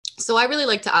So I really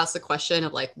like to ask the question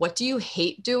of like, what do you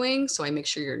hate doing? So I make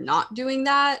sure you're not doing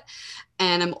that.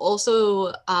 And I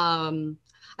also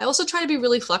try to be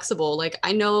really flexible. Like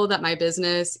I know that my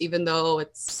business, even though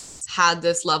it's had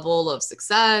this level of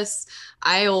success,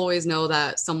 I always know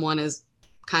that someone is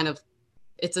kind of,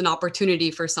 it's an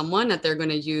opportunity for someone that they're going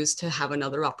to use to have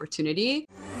another opportunity.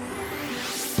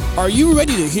 Are you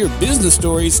ready to hear business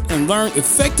stories and learn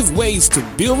effective ways to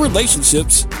build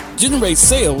relationships, generate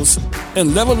sales,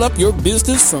 and level up your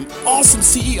business from awesome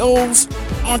CEOs,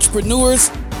 entrepreneurs,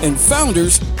 and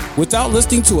founders without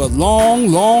listening to a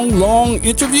long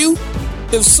interview?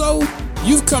 If so,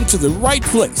 you've come to the right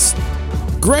place.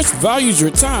 Gresh values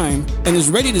your time and is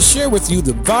ready to share with you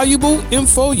the valuable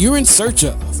info you're in search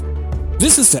of.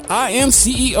 This is the I Am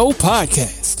CEO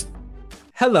podcast.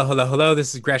 Hello.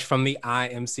 This is Gresh from the I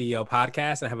Am CEO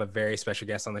podcast, and I have a very special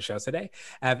guest on the show today.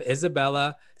 I have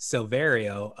Isabella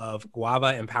Silverio of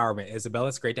Guava Empowerment. Isabella,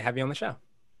 it's great to have you on the show.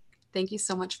 Thank you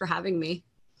so much for having me.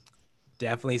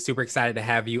 Definitely super excited to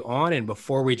have you on. And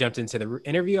before we jumped into the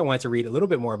interview, I wanted to read a little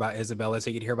bit more about Isabella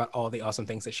so you could hear about all the awesome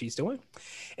things that she's doing.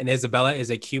 And Isabella is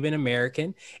a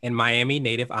Cuban-American and Miami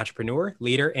native entrepreneur,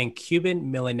 leader, and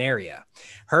Cuban millennaria.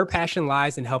 Her passion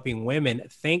lies in helping women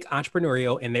think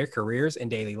entrepreneurial in their careers and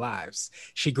daily lives.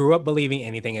 She grew up believing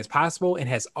anything is possible and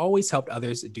has always helped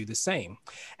others do the same.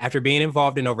 After being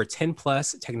involved in over 10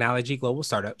 plus technology global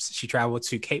startups, she traveled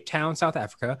to Cape Town, South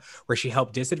Africa, where she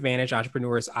helped disadvantaged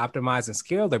entrepreneurs optimize and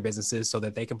scale their businesses so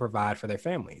that they can provide for their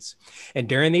families. And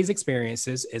during these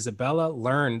experiences, Isabella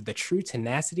learned the true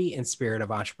tenacity and spirit of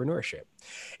entrepreneurship.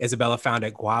 Isabella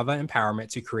founded Guava Empowerment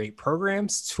to create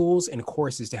programs, tools, and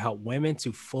courses to help women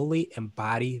to fully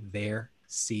embody their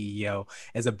CEO.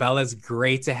 Isabella, it's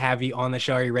great to have you on the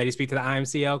show. Are you ready to speak to the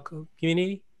IMCO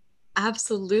community?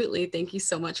 Absolutely. Thank you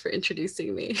so much for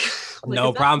introducing me.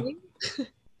 No problem.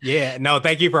 Yeah, no,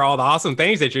 thank you for all the awesome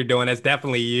things that you're doing. That's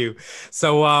definitely you.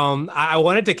 So I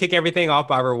wanted to kick everything off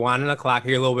by rewinding the clock,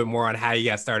 hear a little bit more on how you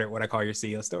got started, what I call your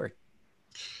CEO story.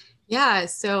 Yeah,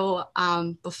 so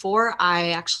before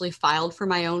I actually filed for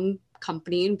my own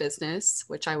company and business,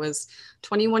 which I was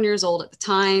 21 years old at the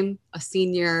time, a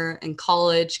senior in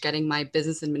college, getting my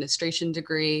business administration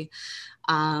degree,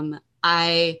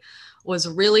 I was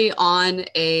really on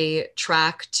a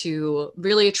track to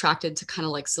really attracted to kind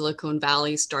of like Silicon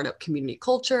Valley startup community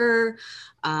culture.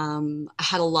 I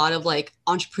had a lot of like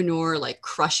entrepreneur like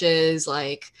crushes,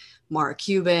 like Mark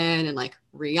Cuban and like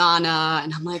Rihanna.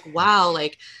 And I'm like, wow,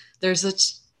 like there's a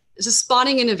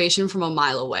spotting innovation from a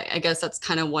mile away. I guess that's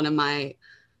kind of one of my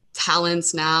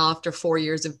talents now. After 4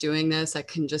 years of doing this, I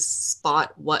can just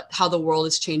spot how the world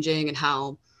is changing and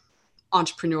how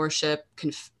entrepreneurship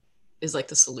is like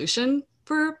the solution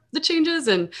for the changes.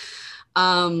 And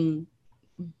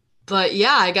but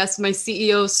yeah, I guess my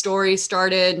CEO story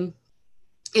started,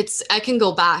 I can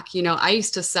go back, I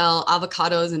used to sell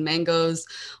avocados and mangoes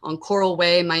on Coral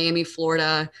Way, Miami,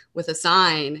 Florida with a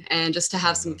sign and just to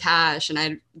have some cash.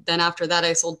 And then after that,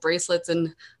 I sold bracelets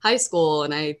in high school,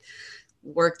 and I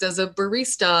worked as a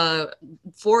barista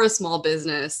for a small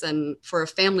business and for a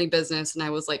family business. And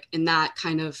I was like in that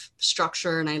kind of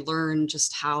structure, and I learned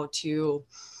just how to,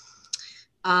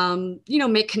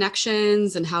 make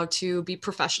connections and how to be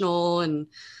professional and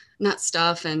that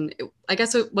stuff. And I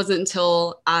guess it wasn't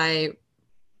until I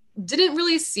didn't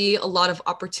really see a lot of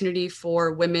opportunity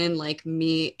for women like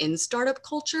me in startup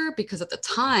culture, because at the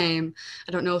time,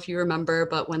 I don't know if you remember,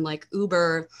 but when like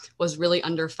Uber was really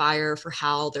under fire for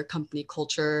how their company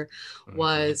culture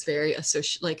was very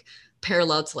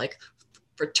parallel to like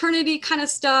fraternity kind of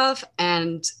stuff.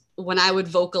 And when I would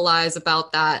vocalize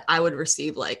about that, I would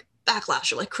receive like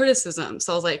backlash or like criticism.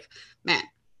 So I was like, man,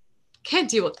 can't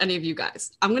deal with any of you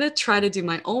guys. I'm going to try to do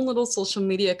my own little social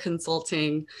media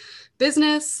consulting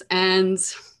business, and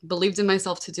believed in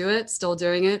myself to do it. Still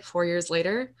doing it 4 years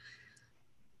later.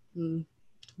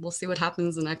 We'll see what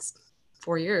happens the next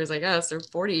 4 years, I guess, or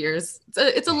 40 years.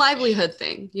 It's a livelihood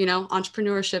thing.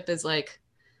 Entrepreneurship is like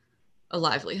a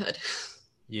livelihood.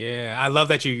 Yeah, I love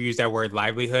that you use that word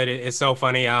livelihood. It's so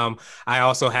funny. I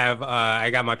also have, I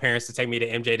got my parents to take me to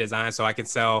MJ Design so I can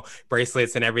sell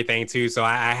bracelets and everything too. So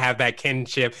I have that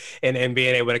kinship and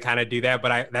being able to kind of do that.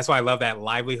 But that's why I love that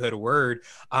livelihood word.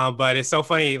 But it's so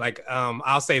funny. Like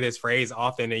I'll say this phrase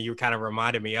often, and you kind of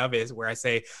reminded me of it, where I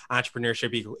say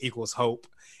entrepreneurship equals hope.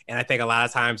 And I think a lot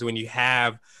of times when you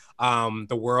have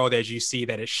the world as you see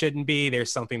that it shouldn't be,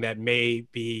 there's something that may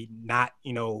be not,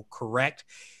 correct.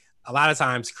 A lot of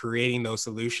times creating those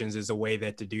solutions is a way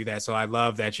to do that. So I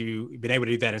love that you've been able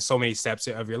to do that in so many steps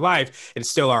of your life and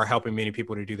still are helping many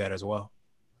people to do that as well.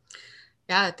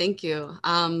 Yeah, thank you.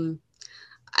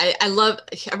 I love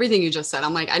everything you just said.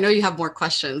 I'm like, I know you have more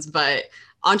questions, but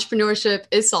entrepreneurship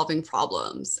is solving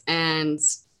problems. And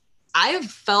I have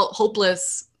felt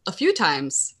hopeless a few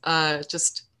times,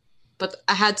 but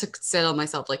I had to tell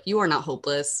myself, like, you are not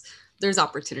hopeless. There's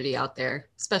opportunity out there,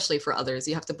 especially for others.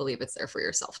 You have to believe it's there for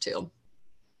yourself too.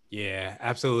 Yeah,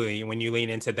 absolutely. When you lean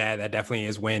into that, that definitely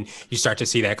is when you start to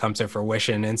see that come to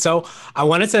fruition. And so I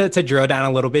wanted to drill down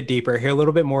a little bit deeper, hear a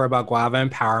little bit more about Guava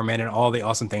Empowerment and all the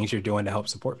awesome things you're doing to help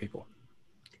support people.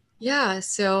 Yeah,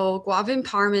 so Guava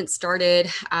Empowerment started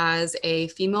as a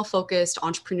female-focused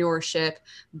entrepreneurship,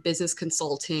 business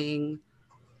consulting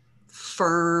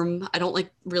firm. I don't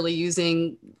like really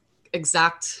using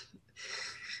exact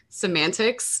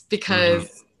semantics Mhm.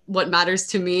 because what matters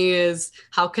to me is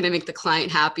how can I make the client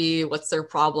happy? What's their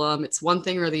problem? It's one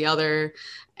thing or the other.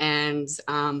 And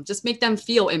just make them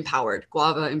feel empowered,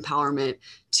 Guava Empowerment,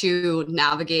 to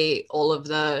navigate all of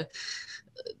the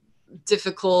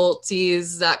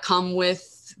difficulties that come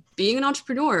with being an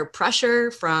entrepreneur,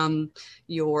 pressure from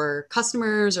your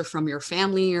customers or from your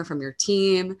family or from your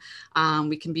team.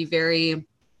 We can be very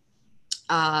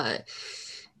kind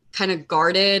of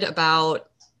guarded about,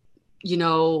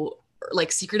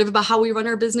 like secretive about how we run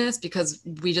our business because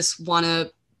we just want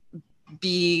to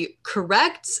be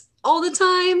correct all the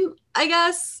time, I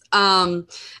guess. And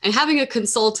having a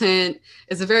consultant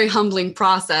is a very humbling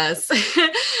process.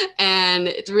 And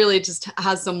it really just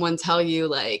has someone tell you,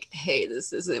 like, hey,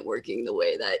 this isn't working the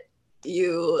way that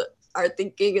you are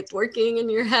thinking it's working in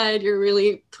your head. You're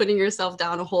really putting yourself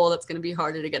down a hole that's going to be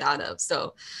harder to get out of.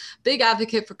 So, big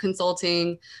advocate for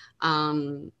consulting.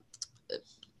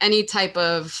 Any type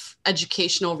of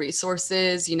educational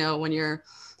resources, when you're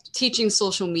teaching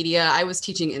social media. I was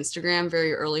teaching Instagram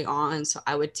very early on. So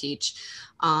I would teach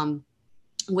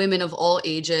women of all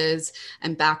ages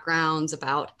and backgrounds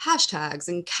about hashtags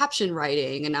and caption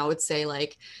writing. And I would say,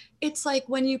 like, it's like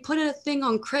when you put a thing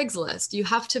on Craigslist, you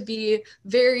have to be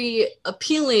very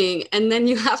appealing and then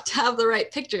you have to have the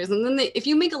right pictures. And then if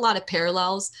you make a lot of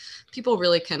parallels, people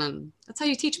really can, that's how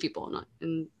you teach people.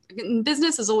 And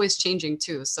business is always changing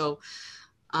too. So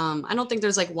I don't think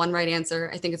there's like one right answer.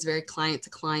 I think it's very client to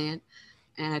client,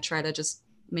 and I try to just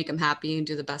make them happy and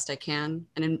do the best I can,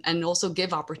 and also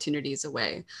give opportunities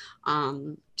away,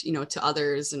 to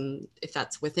others. And if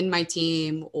that's within my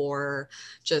team or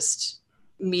just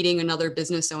meeting another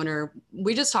business owner,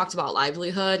 we just talked about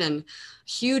livelihood, and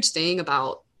huge thing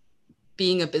about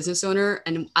being a business owner.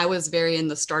 And I was very in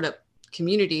the startup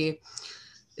community.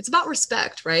 It's about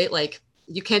respect, right? Like,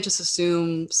 you can't just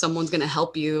assume someone's going to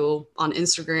help you on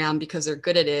Instagram because they're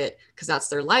good at it, because that's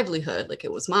their livelihood, like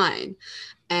it was mine.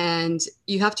 And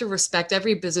you have to respect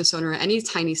every business owner, any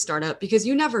tiny startup, because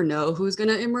you never know who's going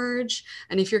to emerge.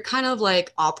 And if you're kind of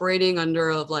like operating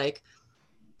under of like,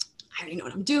 I already know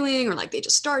what I'm doing, or like they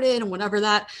just started and whatever,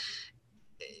 that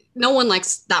no one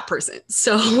likes that person.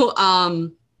 So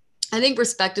I think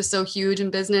respect is so huge in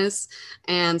business,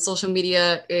 and social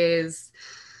media is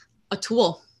a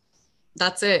tool.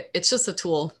 That's it. It's just a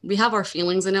tool. We have our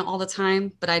feelings in it all the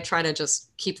time, but I try to just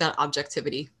keep that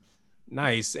objectivity.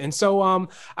 Nice. And so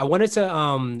I wanted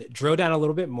to drill down a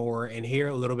little bit more and hear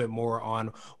a little bit more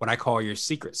on what I call your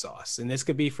secret sauce. And this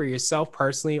could be for yourself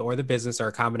personally or the business or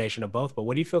a combination of both. But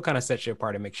what do you feel kind of sets you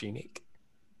apart and makes you unique?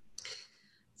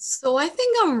 So I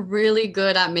think I'm really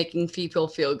good at making people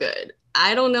feel good.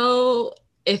 I don't know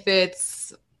if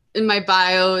it's in my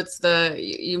bio. It's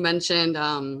you mentioned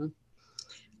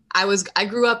I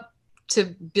grew up to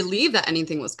believe that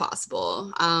anything was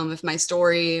possible. If my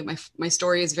story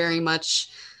is very much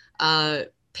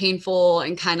painful,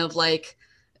 and kind of like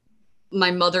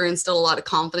my mother instilled a lot of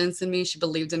confidence in me. She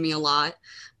believed in me a lot.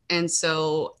 And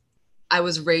so I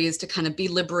was raised to kind of be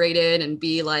liberated and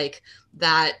be like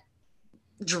that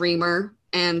dreamer.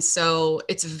 And so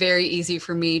it's very easy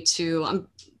for me to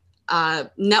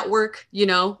network,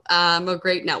 I'm a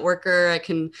great networker. I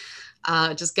can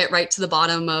just get right to the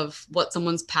bottom of what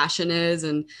someone's passion is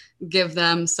and give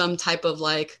them some type of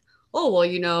like, oh,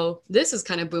 well, this is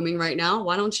kind of booming right now.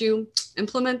 Why don't you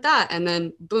implement that? And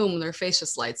then boom, their face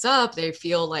just lights up. They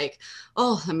feel like,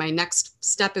 oh, and my next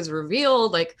step is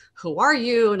revealed. Like, who are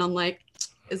you? And I'm like,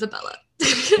 Isabella.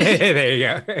 There you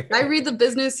go. I read the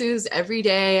business news every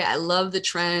day. I love the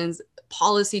trends,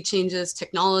 policy changes,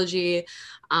 technology.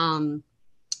 You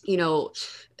know,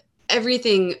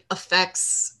 everything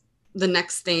affects the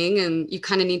next thing, and you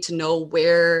kind of need to know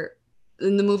where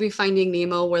in the movie Finding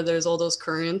Nemo, where there's all those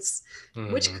currents,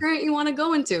 which current you want to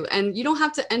go into. And you don't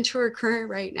have to enter a current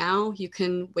right now. You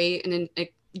can wait, and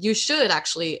you should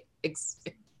actually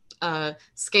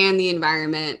scan the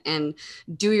environment and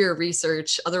do your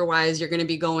research. Otherwise, you're going to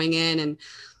be going in and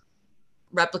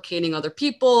replicating other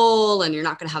people, and you're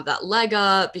not going to have that leg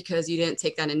up because you didn't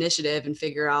take that initiative and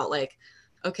figure out like,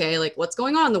 okay, like what's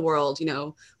going on in the world,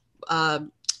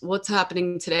 what's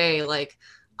happening today. Like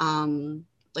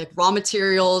raw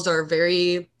materials are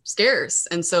very scarce.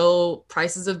 And so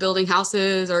prices of building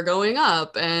houses are going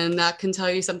up, and that can tell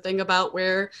you something about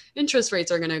where interest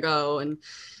rates are going to go. And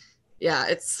yeah,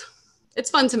 it's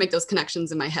fun to make those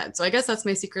connections in my head. So I guess that's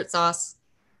my secret sauce,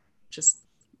 just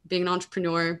being an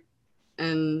entrepreneur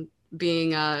and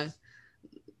being,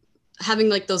 having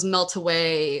like those melt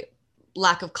away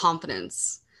lack of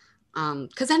confidence.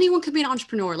 Cause anyone can be an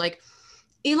entrepreneur. Like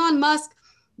Elon Musk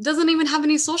doesn't even have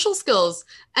any social skills,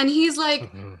 and he's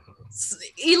like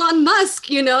Elon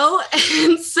Musk,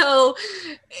 and so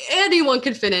anyone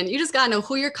could fit in. You just gotta know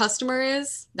who your customer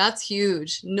is. That's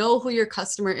huge. Know who your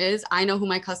customer is. I know who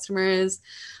my customer is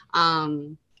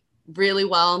really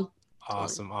well.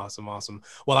 Awesome.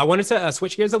 Well, I wanted to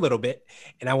switch gears a little bit,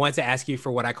 and I wanted to ask you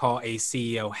for what I call a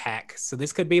CEO hack. So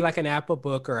this could be like an app, a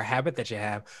book, or a habit that you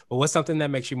have, but what's something that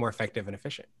makes you more effective and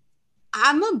efficient?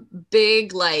 I'm a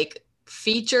big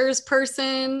features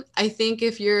person. I think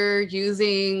if you're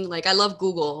using, I love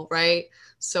Google, right?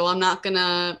 So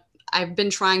I've been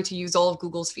trying to use all of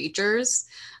Google's features,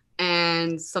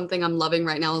 and something I'm loving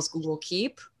right now is Google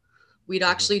Keep. We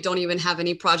actually don't even have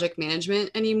any project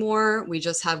management anymore. We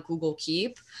just have Google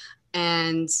Keep,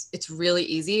 and it's really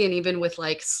easy. And even with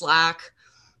Slack,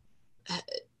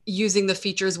 using the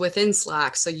features within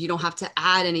Slack, so you don't have to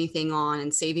add anything on,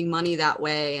 and saving money that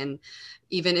way. And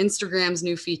even Instagram's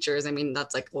new features. I mean,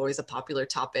 that's always a popular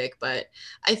topic, but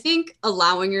I think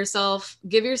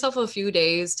give yourself a few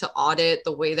days to audit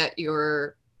the way that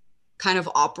you're kind of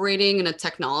operating in a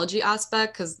technology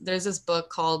aspect. Cause there's this book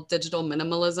called Digital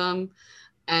Minimalism,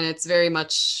 and it's very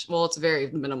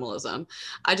minimalism.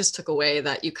 I just took away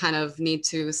that you kind of need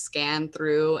to scan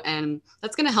through, and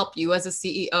that's going to help you as a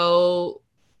CEO.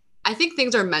 I think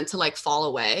things are meant to fall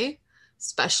away,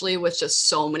 especially with just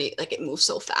so many, it moves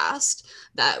so fast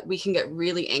that we can get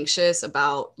really anxious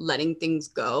about letting things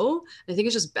go. I think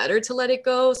it's just better to let it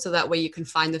go, so that way you can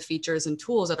find the features and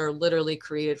tools that are literally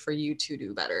created for you to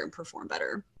do better and perform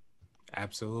better.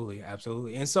 Absolutely.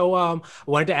 And so I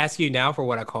wanted to ask you now for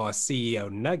what I call a CEO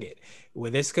nugget.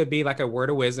 Well, this could be like a word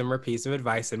of wisdom or piece of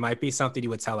advice. It might be something you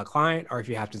would tell a client, or if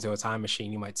you have to do a time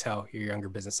machine, you might tell your younger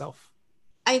business self.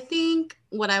 I think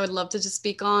what I would love to just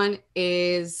speak on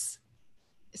is,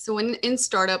 so in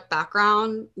startup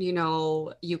background,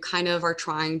 you kind of are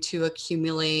trying to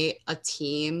accumulate a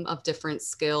team of different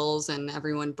skills, and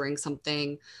everyone brings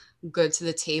something good to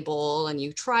the table, and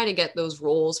you try to get those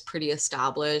roles pretty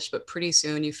established, but pretty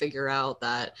soon you figure out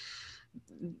that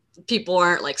people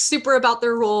aren't super about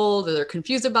their role, they're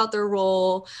confused about their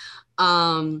role.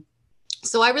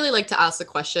 So I really like to ask the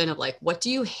question of what do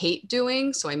you hate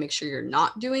doing? So I make sure you're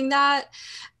not doing that.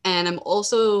 And I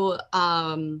also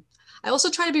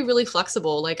try to be really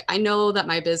flexible. I know that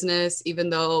my business,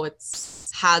 even though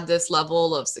it's had this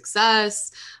level of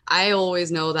success, I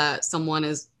always know that someone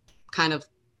is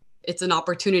it's an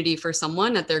opportunity for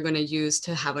someone that they're going to use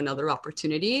to have another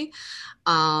opportunity.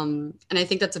 And I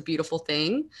think that's a beautiful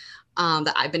thing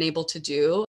that I've been able to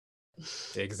do.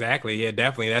 Exactly. Yeah,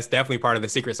 definitely. That's definitely part of the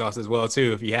secret sauce as well,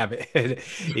 too. If you have it,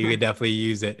 you could definitely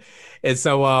use it. And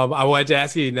so I wanted to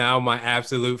ask you now my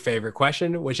absolute favorite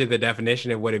question, which is the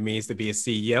definition of what it means to be a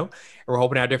CEO. And we're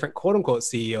hoping to have different quote unquote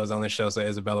CEOs on the show. So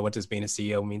Isabella, what does being a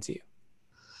CEO mean to you?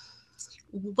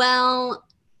 Well,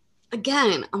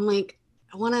 again, I'm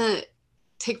I want to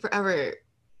take forever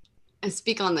and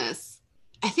speak on this.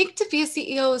 I think to be a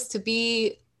CEO is to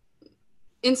be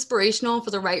inspirational for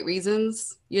the right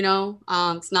reasons.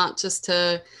 It's not just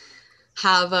to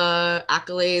have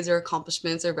accolades or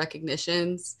accomplishments or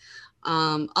recognitions,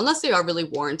 unless they are really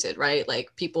warranted, right?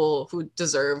 People who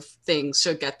deserve things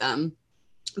should get them.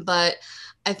 But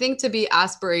I think to be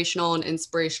aspirational and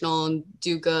inspirational and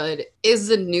do good is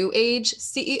the new age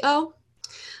CEO.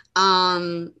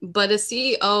 But a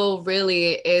CEO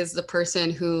really is the person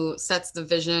who sets the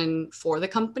vision for the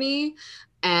company,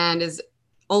 and his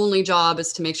only job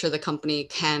is to make sure the company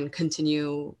can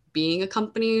continue being a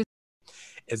company.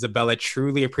 Isabella,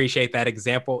 truly appreciate that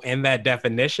example and that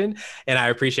definition. And I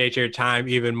appreciate your time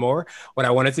even more. What I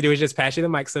wanted to do is just pass you the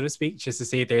mic, so to speak, just to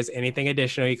see if there's anything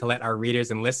additional you can let our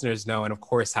readers and listeners know. And of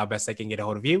course, how best they can get a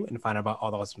hold of you and find out about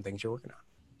all the awesome things you're working on.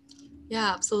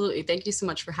 Yeah, absolutely. Thank you so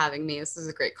much for having me. This is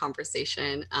a great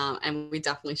conversation. And we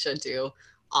definitely should do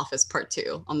Office Part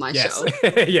 2 on my show.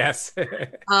 Yes.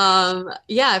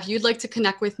 Yeah, if you'd like to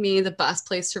connect with me, the best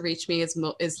place to reach me is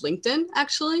LinkedIn,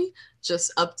 actually.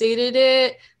 Just updated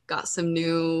it, got some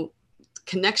new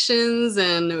connections,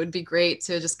 and it would be great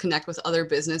to just connect with other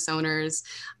business owners.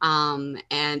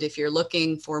 And if you're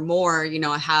looking for more,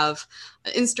 I have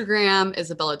Instagram,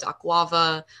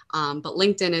 Isabella.Guava, but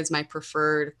LinkedIn is my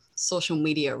preferred social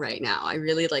media right now. I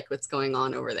really like what's going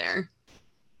on over there.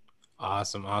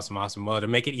 Awesome. Well, to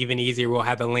make it even easier, we'll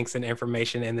have the links and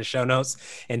information in the show notes,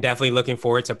 and definitely looking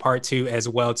forward to part 2 as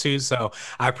well too. So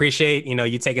I appreciate,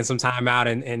 you taking some time out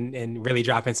and really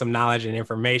dropping some knowledge and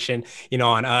information,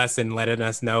 on us and letting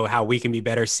us know how we can be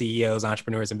better CEOs,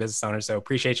 entrepreneurs, and business owners. So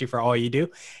appreciate you for all you do.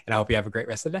 And I hope you have a great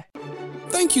rest of the day.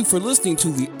 Thank you for listening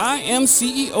to the I Am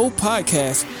CEO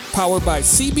podcast, powered by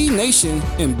CB Nation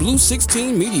and Blue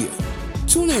 16 Media.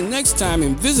 Tune in next time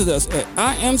and visit us at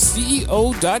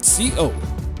imceo.co.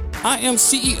 I Am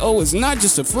CEO is not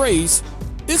just a phrase,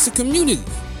 it's a community.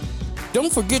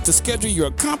 Don't forget to schedule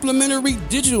your complimentary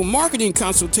digital marketing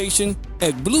consultation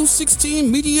at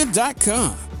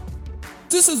blue16media.com.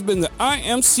 This has been the I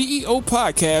Am CEO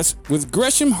podcast with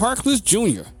Gresham Harkless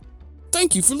Jr.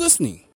 Thank you for listening.